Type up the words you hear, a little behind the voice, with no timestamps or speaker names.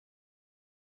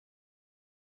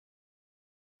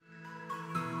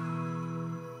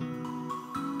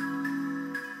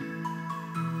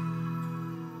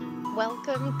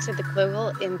Welcome to the Global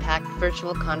Impact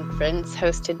Virtual Conference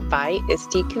hosted by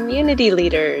ISTE Community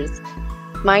Leaders.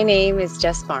 My name is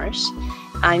Jess Marsh.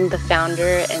 I'm the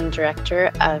founder and director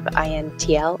of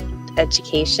INTL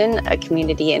Education, a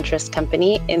community interest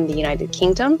company in the United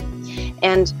Kingdom,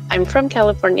 and I'm from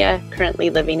California, currently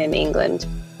living in England.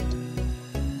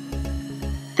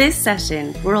 This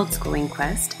session, Worldschooling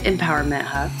Quest Empowerment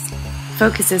Hubs,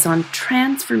 focuses on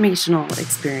transformational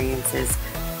experiences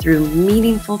through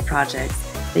meaningful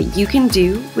projects that you can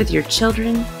do with your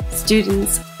children,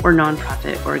 students, or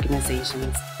nonprofit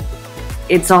organizations.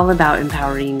 It's all about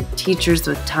empowering teachers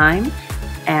with time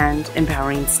and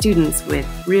empowering students with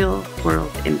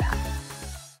real-world impact.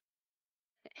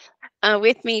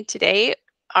 With me today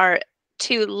are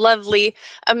two lovely,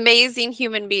 amazing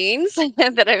human beings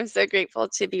that I'm so grateful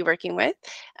to be working with.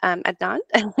 Adnan,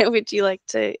 would you like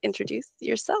to introduce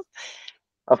yourself?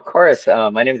 Of course.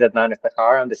 My name is Adnan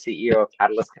Iftikhar. I'm the CEO of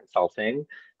Catalyst Consulting.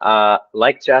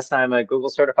 Like Jess, I'm a Google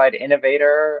certified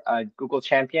innovator, a Google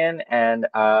champion, and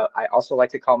I also like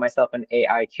to call myself an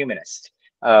AI humanist,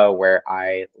 where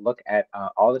I look at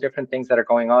all the different things that are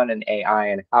going on in AI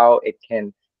and how it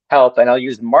can help. And I'll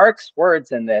use Mark's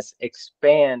words in this: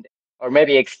 expand or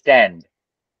maybe extend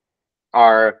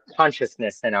our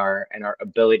consciousness and our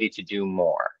ability to do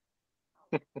more.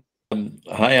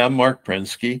 Hi, I'm Mark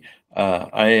Prensky.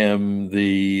 I am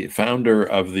the founder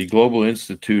of the Global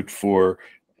Institute for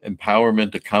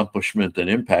Empowerment, Accomplishment, and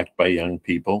Impact by Young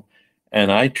People.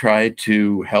 And I try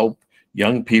to help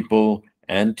young people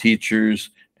and teachers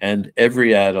and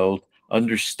every adult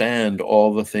understand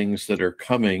all the things that are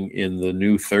coming in the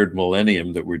new third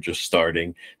millennium that we're just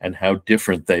starting and how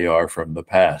different they are from the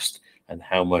past and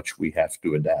how much we have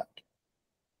to adapt.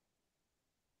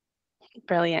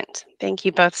 Brilliant. Thank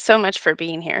you both so much for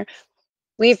being here.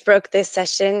 We've broke this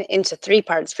session into 3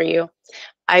 parts for you.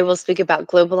 I will speak about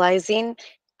globalizing,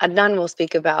 Adnan will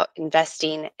speak about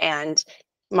investing, and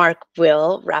Mark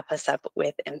will wrap us up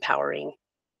with empowering.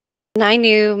 And I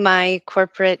knew my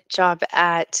corporate job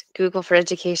at Google for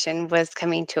Education was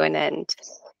coming to an end.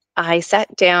 I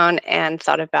sat down and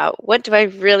thought about, what do I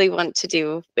really want to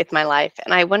do with my life?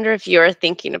 And I wonder if you're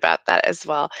thinking about that as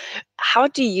well. How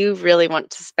do you really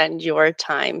want to spend your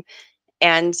time?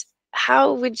 And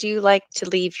how would you like to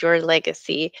leave your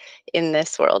legacy in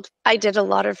this world? I did a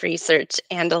lot of research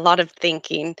and a lot of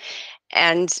thinking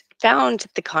and found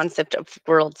the concept of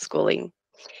world schooling.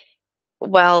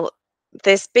 Well,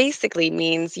 this basically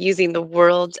means using the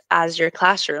world as your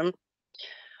classroom.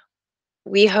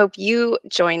 We hope you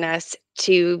join us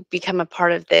to become a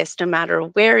part of this no matter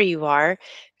where you are,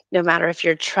 no matter if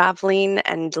you're traveling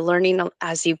and learning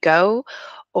as you go,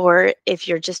 or if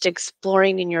you're just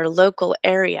exploring in your local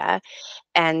area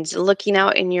and looking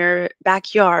out in your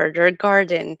backyard or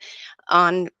garden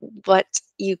on what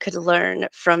you could learn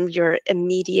from your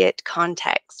immediate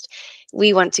context.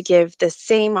 We want to give the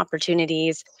same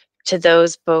opportunities to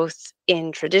those both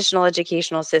in traditional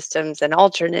educational systems and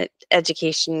alternate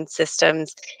education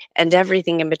systems and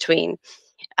everything in between.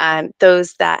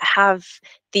 Those that have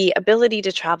the ability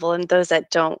to travel and those that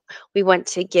don't, we want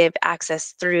to give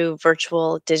access through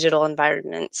virtual digital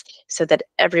environments so that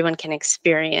everyone can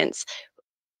experience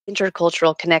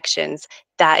intercultural connections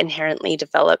that inherently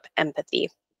develop empathy.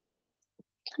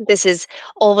 This has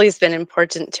always been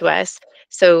important to us.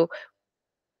 So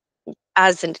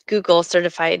as a Google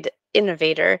certified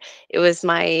innovator, it was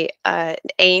my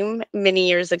aim many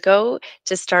years ago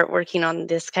to start working on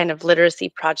this kind of literacy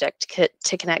project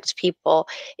to connect people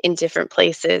in different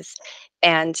places.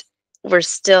 And we're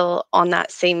still on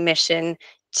that same mission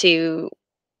to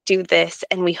do this,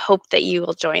 and we hope that you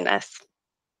will join us.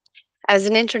 As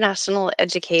an international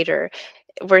educator,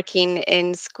 working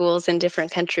in schools in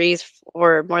different countries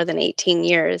for more than 18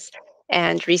 years,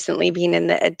 and recently being in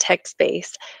the ed tech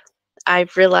space,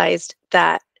 I've realized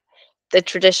that the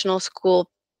traditional school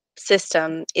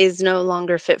system is no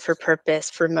longer fit for purpose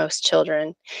for most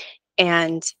children.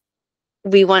 And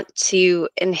we want to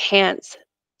enhance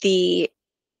the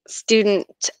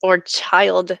student or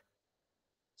child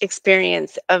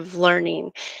experience of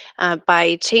learning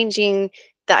by changing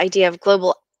the idea of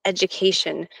global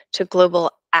education to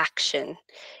global action.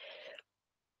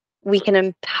 We can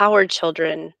empower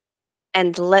children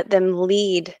and let them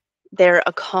lead their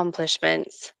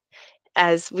accomplishments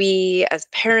as we, as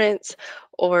parents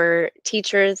or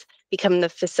teachers, become the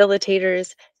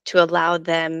facilitators to allow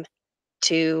them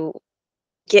to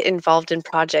get involved in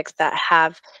projects that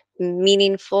have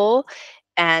meaningful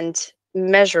and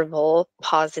measurable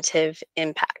positive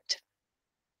impact.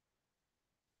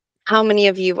 How many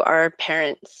of you are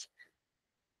parents?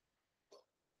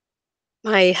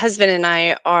 My husband and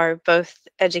I are both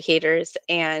educators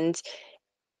and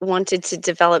wanted to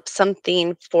develop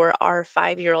something for our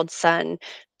 5-year-old son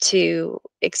to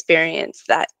experience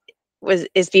that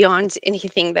is beyond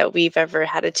anything that we've ever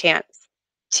had a chance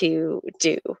to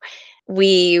do.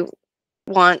 We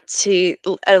want to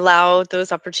allow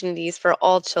those opportunities for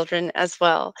all children as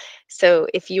well. So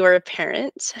if you are a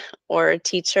parent or a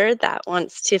teacher that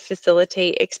wants to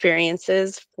facilitate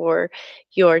experiences for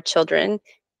your children,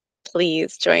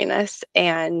 please join us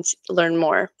and learn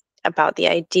more about the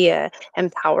idea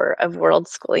and power of world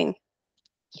schooling.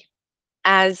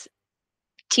 As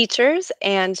teachers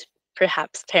and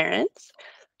perhaps parents,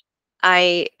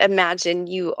 I imagine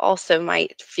you also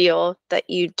might feel that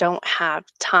you don't have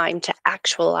time to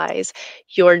actualize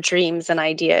your dreams and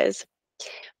ideas,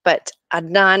 but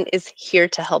Adnan is here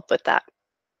to help with that.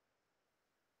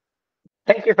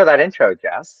 Thank you for that intro,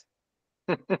 Jess.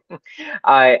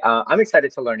 I'm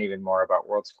excited to learn even more about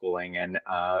world schooling and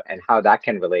how that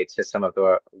can relate to some of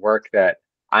the work that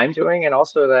I'm doing, and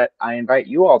also that I invite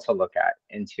you all to look at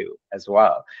into as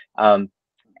well. I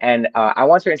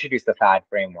want to introduce the FAD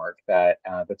framework that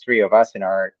the three of us in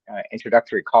our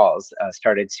introductory calls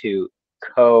started to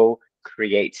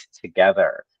co-create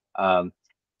together.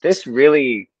 This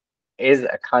really is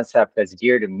a concept that's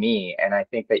dear to me, and I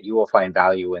think that you will find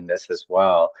value in this as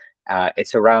well.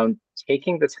 It's around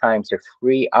taking the time to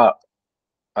free up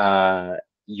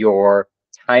your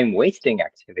time wasting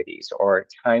activities or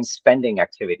time spending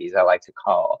activities, I like to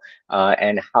call,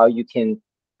 and how you can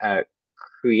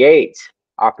create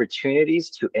opportunities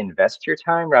to invest your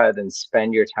time rather than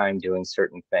spend your time doing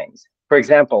certain things. For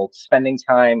example, spending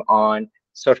time on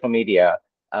social media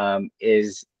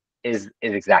is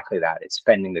exactly that. It's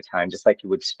spending the time, just like you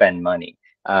would spend money.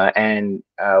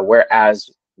 Whereas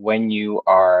when you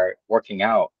are working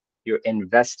out, you're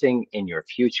investing in your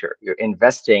future. You're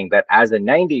investing that as a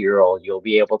 90-year-old, you'll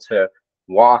be able to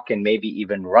walk and maybe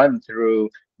even run through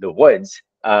the woods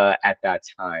at that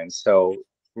time. So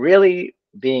really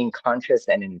being conscious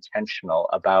and intentional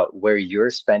about where you're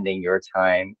spending your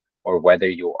time or whether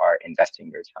you are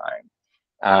investing your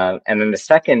time. And then the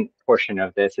second portion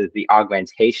of this is the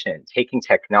augmentation, taking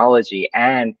technology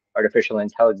and artificial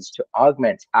intelligence to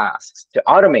augment tasks, to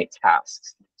automate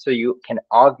tasks, so you can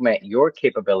augment your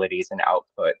capabilities and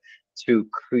output to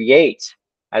create,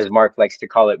 as Mark likes to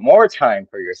call it, more time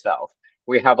for yourself.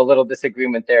 We have a little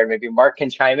disagreement there. Maybe Mark can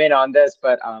chime in on this,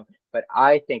 but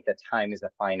I think that time is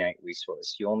a finite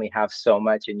resource. You only have so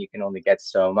much, and you can only get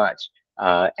so much.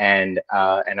 And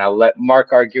I'll let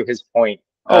Mark argue his point.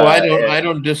 Oh, I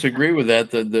don't disagree with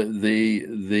that.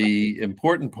 The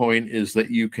important point is that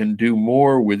you can do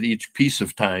more with each piece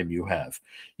of time you have.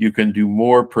 You can do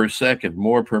more per second,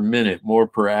 more per minute, more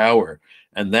per hour,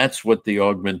 and that's what the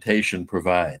augmentation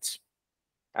provides.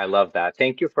 I love that.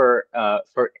 Thank you for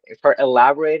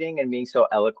elaborating and being so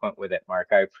eloquent with it, Mark.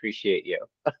 I appreciate you.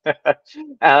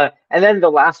 And then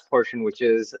the last portion, which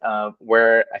is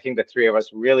where I think the three of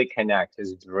us really connect,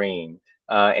 is dream,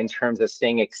 in terms of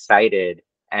staying excited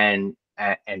and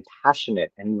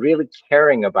passionate and really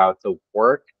caring about the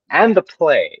work and the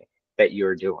play that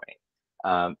you're doing.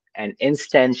 And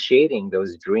instantiating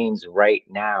those dreams right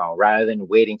now rather than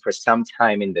waiting for some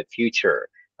time in the future.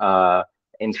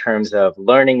 In terms of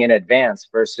learning in advance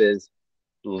versus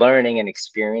learning and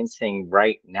experiencing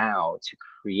right now to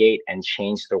create and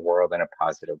change the world in a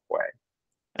positive way.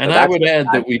 And so I would add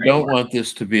that we don't want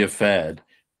this to be a fad.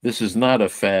 This is not a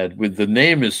fad. With the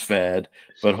name is fad,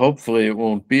 but hopefully it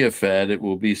won't be a fad. It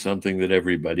will be something that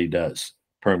everybody does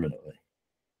permanently.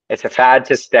 It's a fad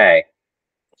to stay.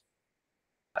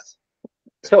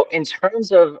 So in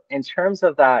terms of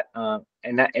that,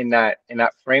 in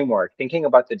that framework, thinking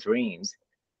about the dreams,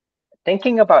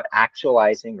 thinking about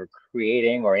actualizing or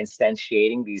creating or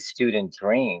instantiating these student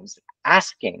dreams,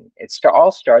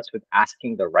 all starts with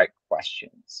asking the right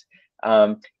questions.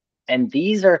 And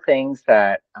these are things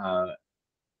that are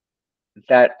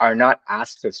not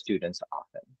asked of students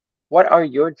often. What are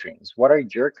your dreams? What are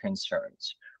your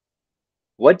concerns?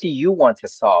 What do you want to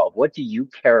solve? What do you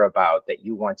care about that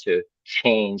you want to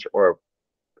change or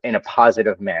in a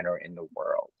positive manner in the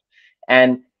world?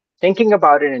 And thinking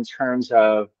about it in terms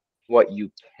of what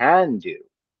you can do,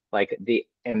 like the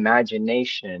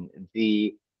imagination,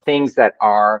 the things that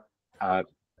are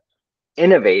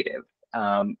innovative.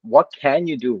 What can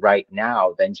you do right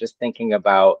now than just thinking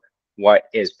about what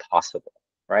is possible,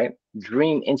 right?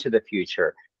 Dream into the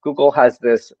future. Google has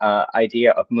this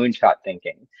idea of moonshot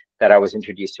thinking that I was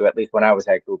introduced to, at least when I was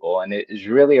at Google, and it is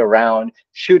really around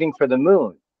shooting for the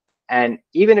moon And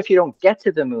even if you don't get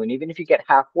to the moon, even if you get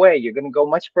halfway, you're going to go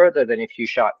much further than if you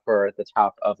shot for the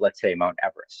top of, let's say, Mount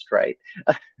Everest, right?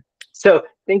 So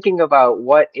thinking about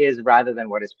what is rather than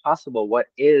what is possible, what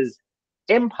is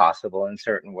impossible in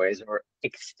certain ways, or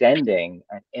extending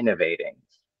and innovating.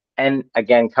 And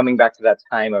again, coming back to that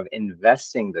time of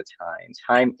investing the time,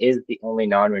 time is the only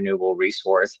non-renewable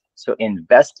resource. So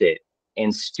invest it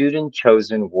in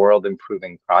student-chosen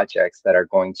world-improving projects that are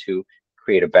going to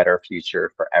create a better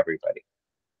future for everybody.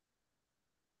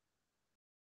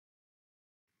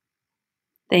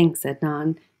 Thanks,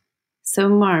 Adnan. So,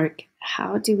 Mark,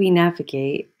 how do we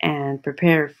navigate and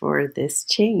prepare for this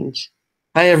change?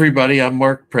 Hi, everybody. I'm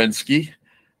Mark Prensky.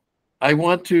 I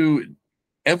want to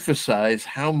emphasize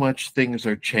how much things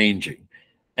are changing,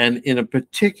 and in a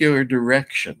particular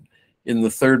direction in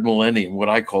the third millennium, what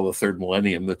I call the third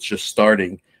millennium that's just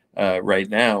starting right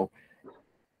now.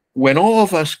 When all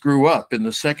of us grew up in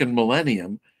the second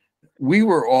millennium, we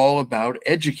were all about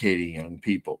educating young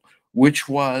people, which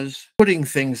was putting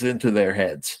things into their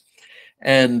heads.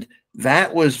 And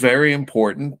that was very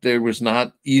important. There was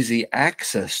not easy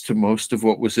access to most of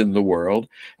what was in the world.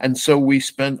 And so we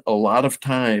spent a lot of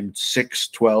time, 6,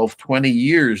 12, 20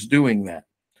 years doing that.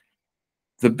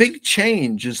 The big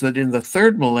change is that in the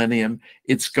third millennium,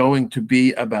 it's going to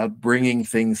be about bringing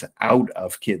things out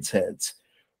of kids' heads.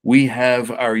 We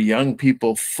have our young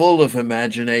people full of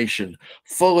imagination,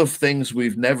 full of things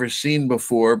we've never seen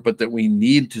before, but that we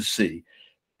need to see.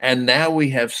 And now we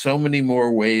have so many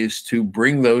more ways to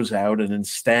bring those out and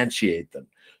instantiate them.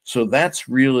 So that's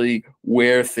really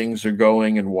where things are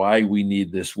going and why we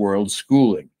need this world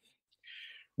schooling.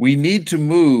 We need to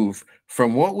move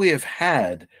from what we have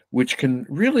had, which can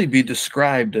really be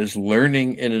described as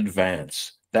learning in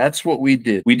advance. That's what we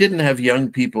did. We didn't have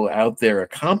young people out there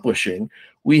accomplishing.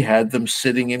 We had them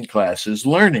sitting in classes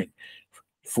learning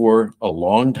for a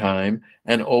long time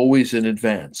and always in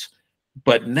advance.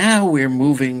 But now we're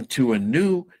moving to a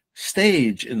new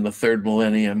stage in the third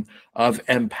millennium of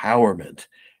empowerment.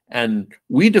 And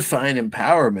we define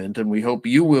empowerment, and we hope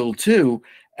you will too,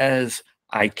 as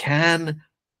I can,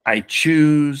 I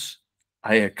choose,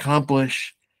 I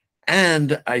accomplish,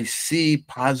 and I see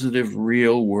positive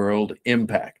real world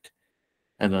impact.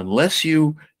 And unless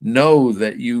you know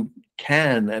that you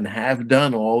can and have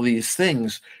done all these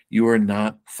things, you are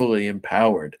not fully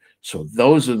empowered. So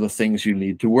those are the things you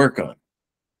need to work on.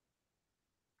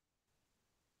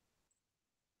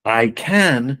 I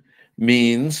can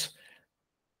means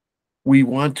we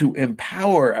want to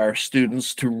empower our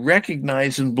students to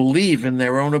recognize and believe in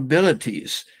their own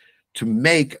abilities to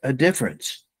make a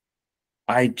difference.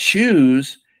 I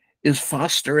choose is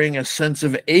fostering a sense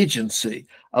of agency,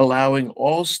 allowing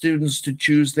all students to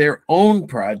choose their own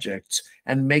projects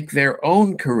and make their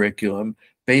own curriculum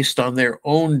based on their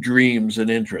own dreams and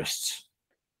interests.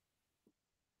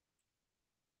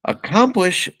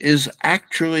 Accomplish is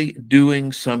actually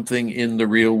doing something in the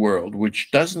real world,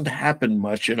 which doesn't happen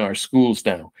much in our schools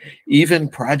now. Even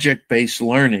project-based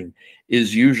learning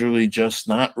is usually just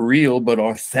not real, but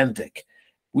authentic.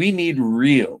 We need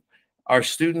real. Our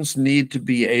students need to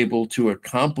be able to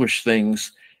accomplish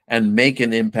things and make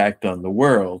an impact on the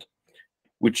world,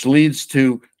 which leads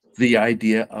to the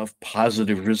idea of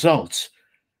positive results.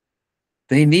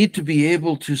 They need to be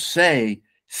able to say,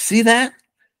 see that?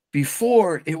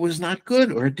 Before, it was not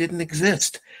good or it didn't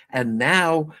exist. And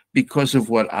now, because of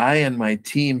what I and my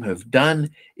team have done,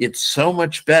 it's so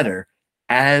much better,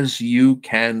 as you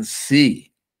can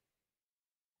see.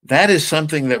 That is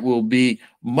something that will be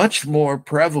much more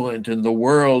prevalent in the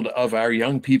world of our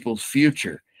young people's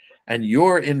future. And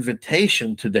your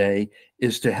invitation today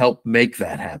is to help make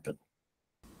that happen.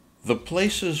 The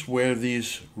places where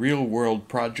these real-world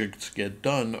projects get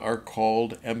done are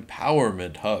called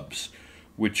empowerment hubs,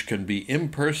 which can be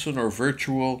in-person or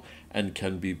virtual and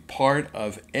can be part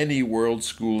of any world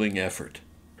schooling effort.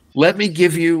 Let me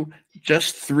give you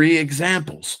just 3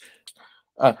 examples.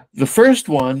 The first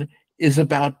one is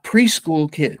about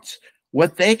preschool kids,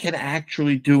 what they can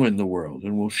actually do in the world.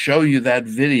 And we'll show you that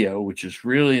video, which is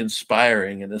really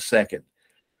inspiring, in a second.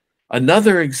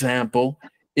 Another example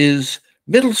is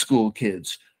middle school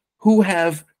kids who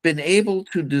have been able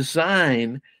to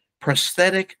design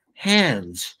prosthetic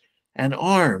hands and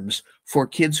arms for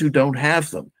kids who don't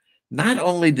have them. Not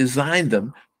only design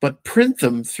them, but print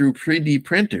them through 3D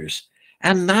printers.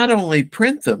 And not only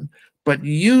print them, but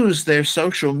use their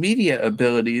social media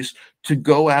abilities to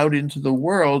go out into the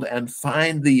world and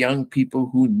find the young people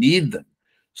who need them.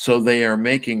 So they are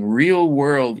making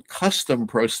real-world custom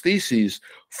prostheses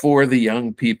for the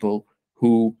young people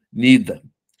who need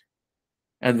them.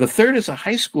 And the third is a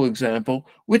high school example,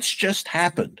 which just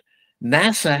happened.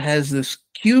 NASA has this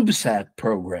CubeSat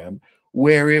program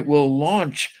where it will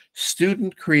launch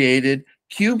student-created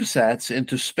CubeSats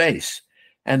into space.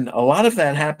 And a lot of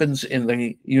that happens in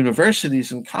the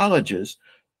universities and colleges.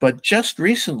 But just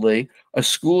recently, a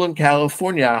school in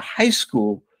California, a high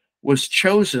school, was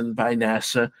chosen by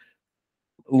NASA to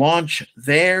launch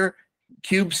their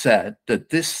CubeSat that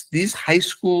these high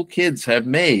school kids have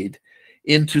made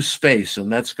into space.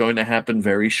 And that's going to happen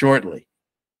very shortly.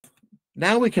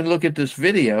 Now we can look at this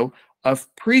video of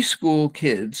preschool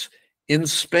kids in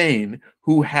Spain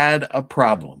who had a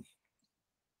problem.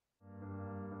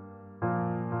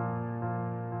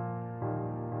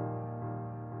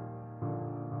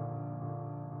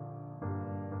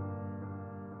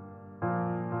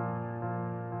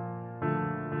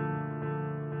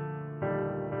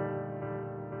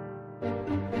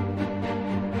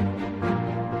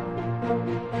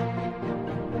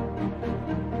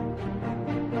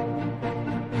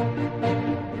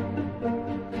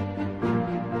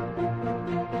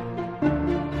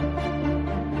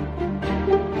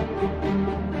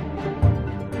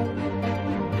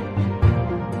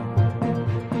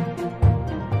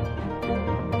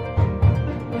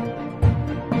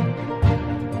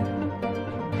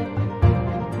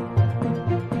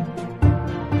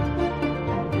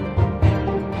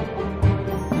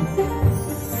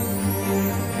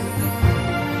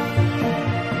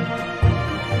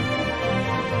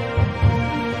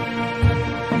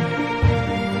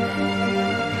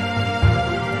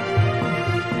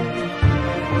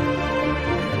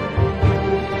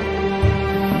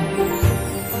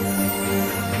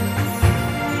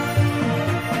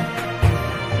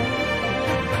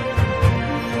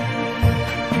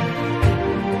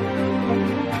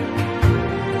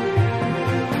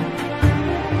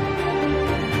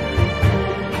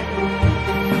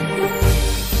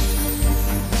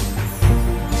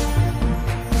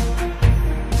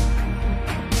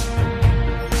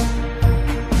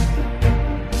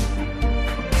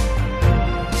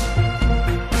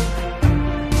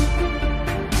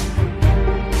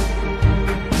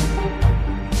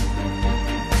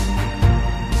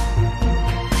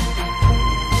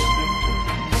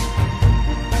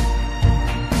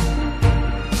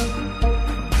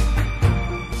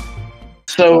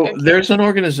 So there's an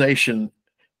organization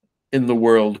in the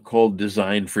world called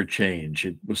Design for Change.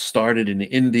 It was started in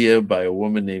India by a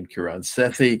woman named Kiran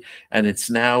Sethi, and it's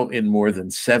now in more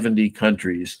than 70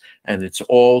 countries. And it's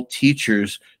all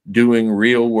teachers doing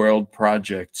real world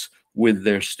projects with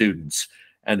their students.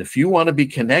 And if you want to be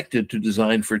connected to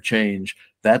Design for Change,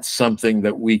 that's something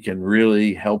that we can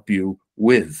really help you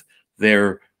with.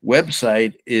 Their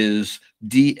website is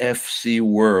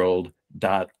dfcworld.org.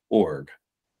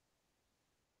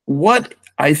 What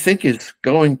I think is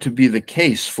going to be the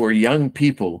case for young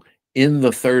people in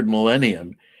the third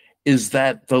millennium is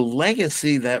that the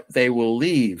legacy that they will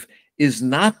leave is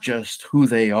not just who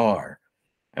they are.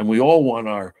 And we all want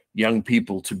our young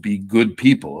people to be good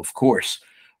people, of course,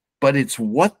 but it's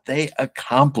what they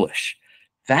accomplish.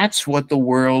 That's what the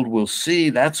world will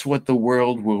see. That's what the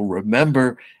world will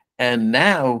remember. And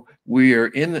now we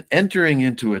are entering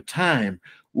into a time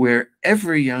where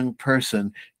every young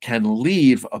person can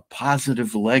leave a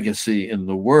positive legacy in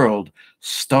the world,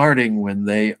 starting when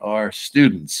they are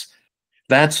students.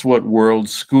 That's what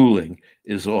Worldschooling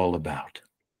is all about.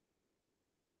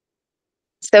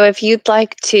 So if you'd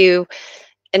like to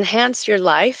enhance your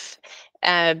life,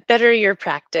 better your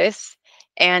practice,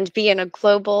 and be in a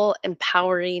global,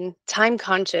 empowering,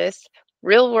 time-conscious,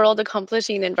 real-world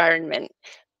accomplishing environment,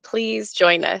 please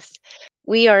join us.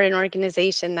 We are an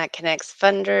organization that connects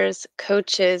funders,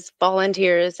 coaches,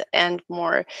 volunteers, and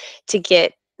more to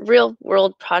get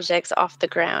real-world projects off the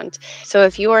ground. So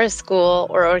if you are a school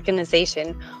or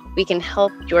organization, we can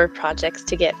help your projects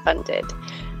to get funded.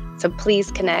 So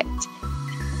please connect.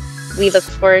 We look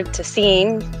forward to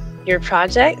seeing your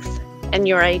projects and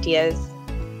your ideas.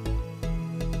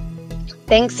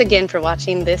 Thanks again for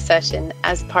watching this session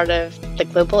as part of the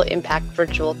Global Impact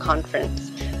Virtual Conference,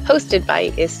 hosted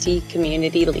by ISTE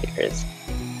community leaders.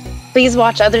 Please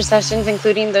watch other sessions,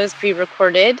 including those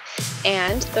pre-recorded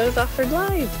and those offered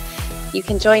live. You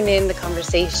can join in the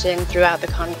conversation throughout the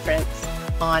conference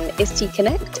on ISTE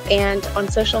Connect and on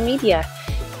social media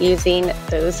using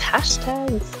those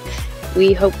hashtags.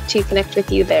 We hope to connect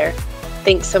with you there.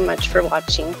 Thanks so much for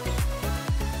watching.